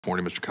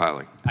Morning, Mr.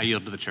 Kiley. I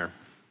yield to the chair.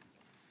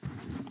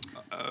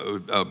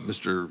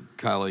 Mr.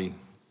 Kiley,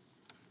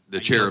 the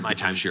chair of the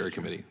Judiciary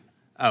Committee.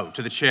 Oh,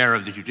 to the chair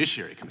of the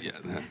Judiciary Committee.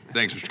 Yeah,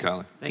 thanks, Mr.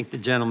 Kiley. Thank the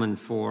gentleman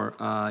for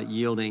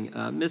yielding.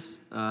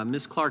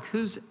 Ms. Clarke,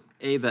 who's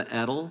Ava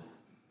Edel?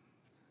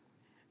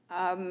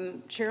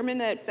 Chairman,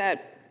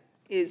 that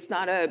is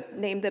not a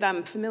name that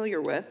I'm familiar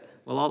with.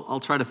 Well,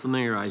 I'll try to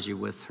familiarize you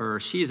with her.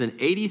 She's an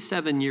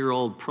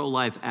 87-year-old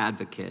pro-life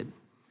advocate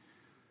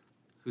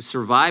who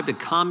survived a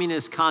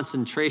communist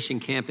concentration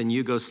camp in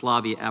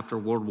Yugoslavia after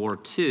World War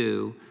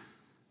II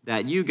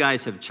that you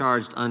guys have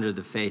charged under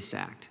the FACE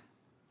Act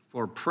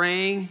for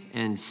praying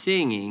and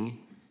singing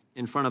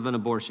in front of an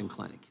abortion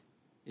clinic.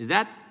 Is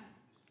that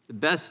the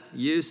best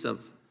use of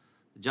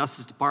the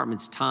Justice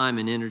Department's time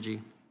and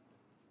energy?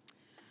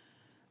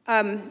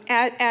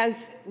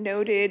 As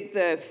noted,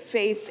 the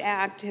FACE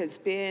Act has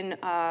been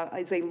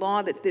is a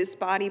law that this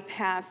body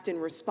passed in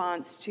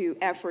response to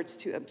efforts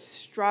to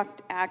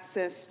obstruct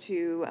access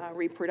to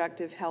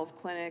reproductive health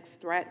clinics,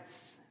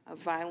 threats of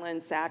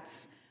violence,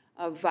 acts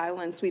of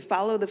violence. We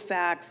follow the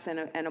facts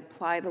and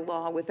apply the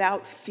law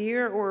without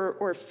fear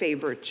or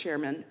favor,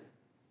 Chairman.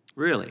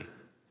 Really?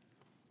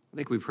 I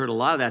think we've heard a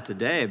lot of that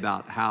today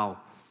about how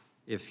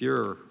if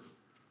you're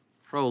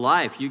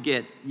pro-life, you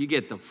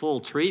get the full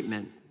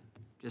treatment.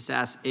 Just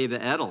ask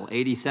Ava Edel,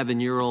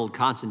 87-year-old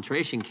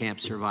concentration camp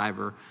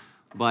survivor.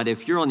 But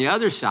if you're on the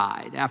other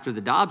side after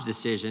the Dobbs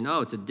decision, oh,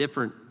 it's a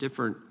different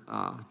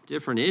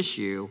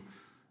issue.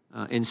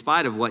 In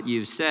spite of what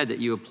you've said, that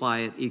you apply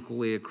it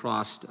equally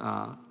across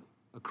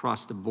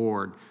the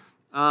board.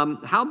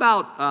 How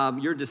about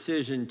your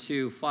decision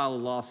to file a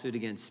lawsuit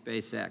against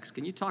SpaceX?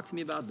 Can you talk to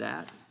me about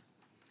that?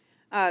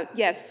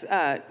 Yes,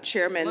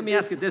 Chairman. Let me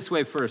ask it this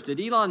way first. Did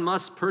Elon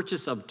Musk's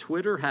purchase of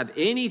Twitter have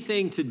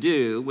anything to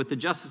do with the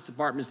Justice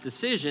Department's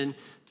decision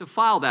to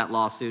file that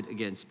lawsuit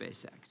against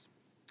SpaceX?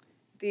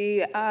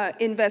 The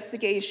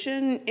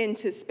investigation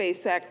into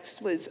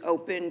SpaceX was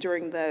open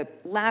during the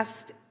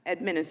last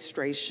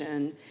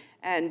administration,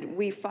 and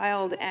we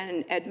filed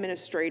an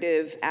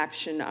administrative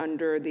action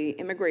under the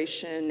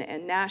Immigration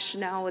and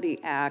Nationality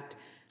Act,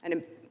 an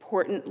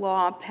important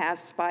law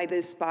passed by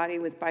this body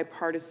with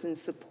bipartisan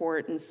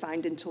support and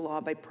signed into law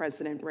by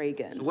President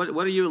Reagan. So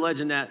what are you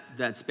alleging that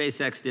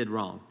SpaceX did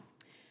wrong?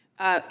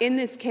 In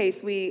this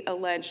case, we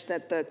allege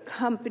that the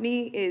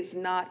company is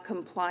not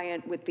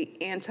compliant with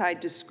the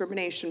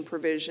anti-discrimination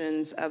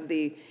provisions of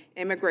the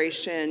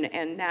Immigration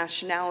and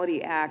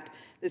Nationality Act.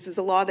 This is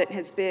a law that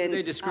has been— Who are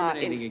they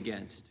discriminating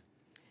against?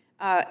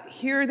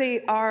 Here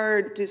they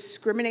are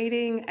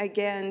discriminating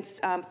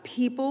against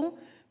people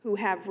who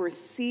have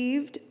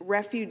received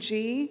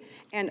refugee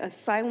and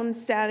asylum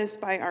status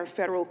by our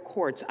federal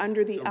courts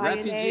under the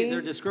INA.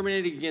 They're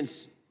discriminating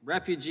against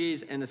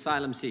refugees and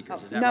asylum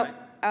seekers, is that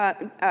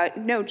right?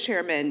 No,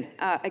 Chairman,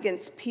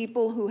 against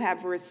people who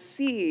have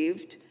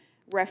received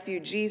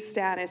refugee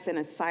status and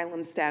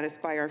asylum status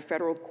by our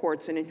federal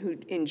courts and who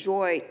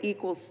enjoy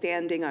equal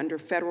standing under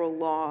federal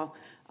law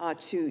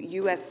to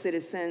U.S.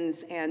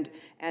 citizens and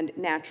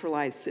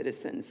naturalized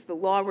citizens. The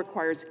law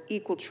requires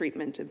equal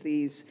treatment of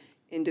these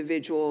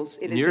individuals.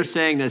 And you're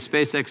saying that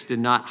SpaceX did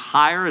not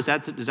hire, is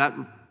that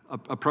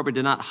appropriate,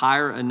 did not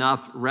hire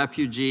enough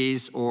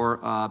refugees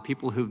or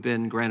people who've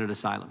been granted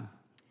asylum?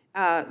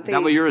 Is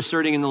that what you're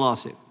asserting in the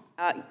lawsuit?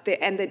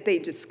 And that they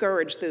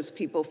discourage those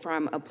people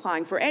from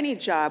applying for any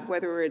job,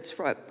 whether it's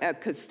for a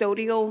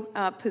custodial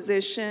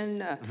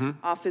position,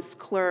 office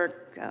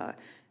clerk,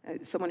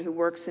 someone who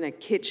works in a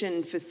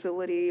kitchen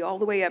facility, all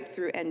the way up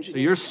through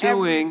engineering. So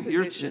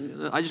you're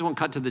suing, I just want to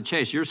cut to the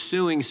chase. You're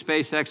suing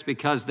SpaceX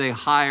because they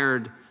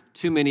hired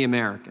too many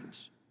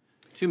Americans,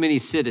 too many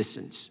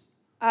citizens,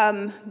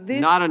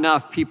 not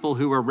enough people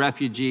who are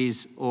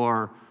refugees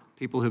or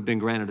people who've been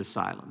granted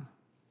asylum.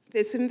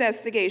 This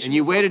investigation— And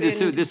you waited to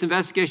sue. This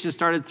investigation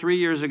started 3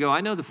 years ago. I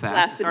know the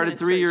facts. It started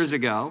 3 years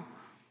ago.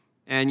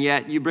 And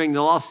yet you bring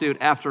the lawsuit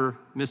after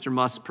Mr.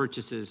 Musk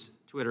purchases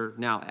Twitter,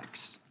 now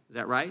X. Is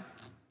that right?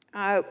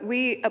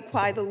 We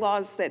apply the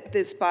laws that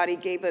this body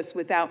gave us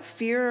without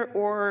fear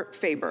or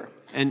favor.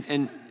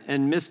 And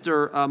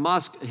Mr.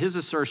 Musk, his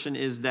assertion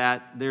is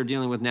that they're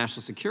dealing with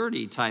national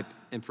security type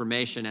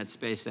information at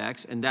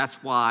SpaceX, and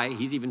that's why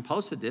he's even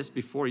posted this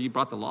before you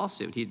brought the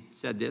lawsuit. He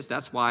said this.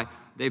 That's why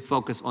they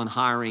focus on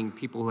hiring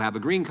people who have a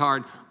green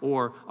card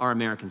or are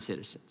American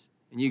citizens.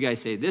 And you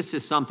guys say this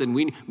is something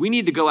we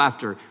need to go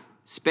after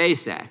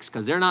SpaceX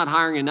because they're not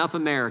hiring enough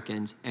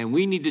Americans, and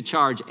we need to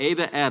charge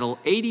Ava Edel,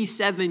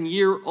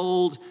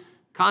 87-year-old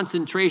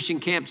concentration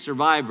camp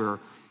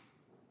survivor.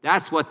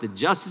 That's what the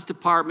Justice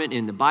Department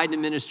and the Biden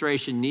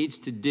administration needs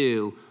to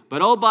do.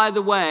 But oh, by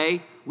the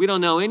way, we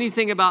don't know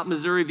anything about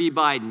Missouri v.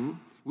 Biden.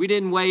 We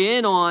didn't weigh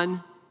in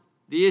on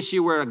the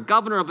issue where a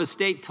governor of a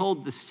state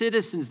told the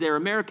citizens, they're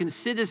American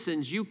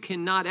citizens, you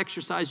cannot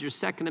exercise your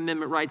Second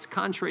Amendment rights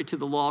contrary to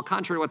the law,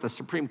 contrary to what the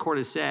Supreme Court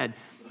has said.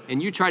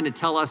 And you're trying to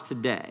tell us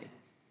today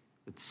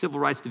that the Civil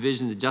Rights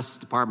Division of the Justice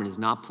Department is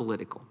not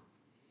political.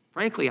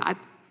 Frankly,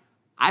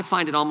 I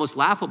find it almost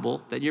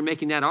laughable that you're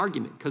making that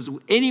argument, because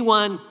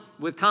anyone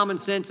with common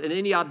sense and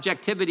any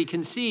objectivity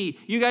can see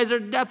you guys are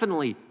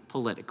definitely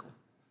political.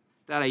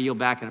 With that I yield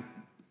back and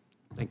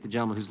thank the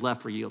gentleman who's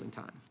left for yielding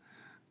time.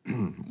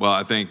 Well,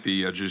 I thank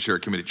the Judiciary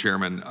Committee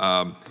Chairman.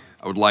 I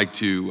would like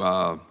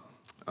to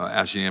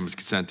ask unanimous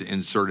consent to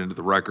insert into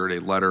the record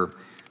a letter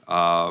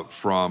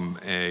from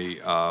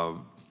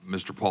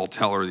Mr. Paul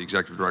Teller, the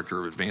Executive Director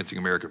of Advancing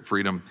American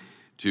Freedom,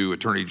 to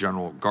Attorney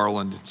General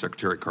Garland,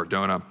 Secretary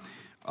Cardona,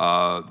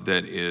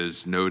 that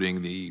is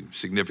noting the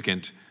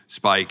significant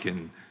spike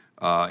in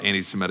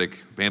anti-Semitic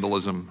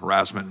vandalism,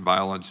 harassment, and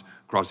violence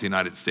across the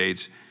United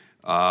States,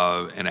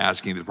 and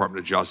asking the Department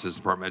of Justice,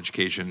 Department of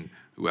Education,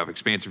 who have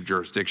expansive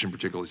jurisdiction,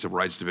 particularly Civil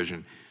Rights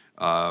Division,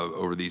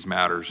 over these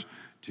matters,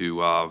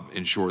 to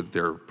ensure that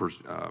they're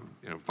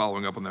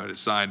following up on that is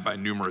signed by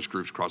numerous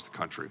groups across the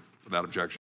country. Without objection.